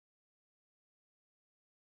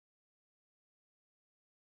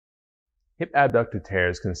Hip abductor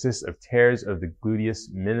tears consist of tears of the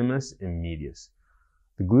gluteus minimus and medius.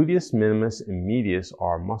 The gluteus minimus and medius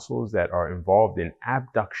are muscles that are involved in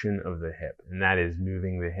abduction of the hip, and that is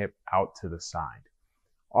moving the hip out to the side.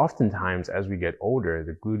 Oftentimes, as we get older,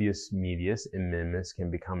 the gluteus medius and minimus can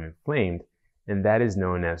become inflamed, and that is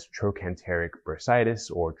known as trochanteric bursitis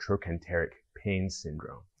or trochanteric pain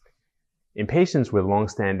syndrome. In patients with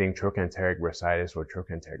long-standing trochanteric bursitis or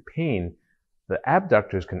trochanteric pain, the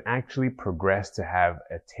abductors can actually progress to have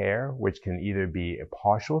a tear, which can either be a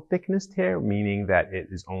partial thickness tear, meaning that it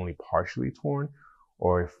is only partially torn,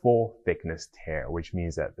 or a full thickness tear, which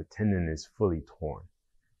means that the tendon is fully torn.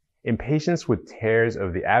 In patients with tears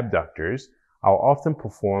of the abductors, I'll often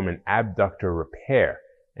perform an abductor repair,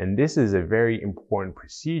 and this is a very important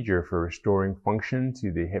procedure for restoring function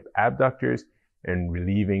to the hip abductors and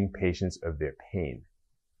relieving patients of their pain.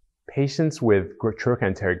 Patients with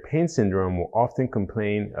trochanteric pain syndrome will often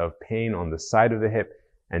complain of pain on the side of the hip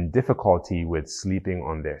and difficulty with sleeping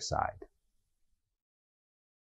on their side.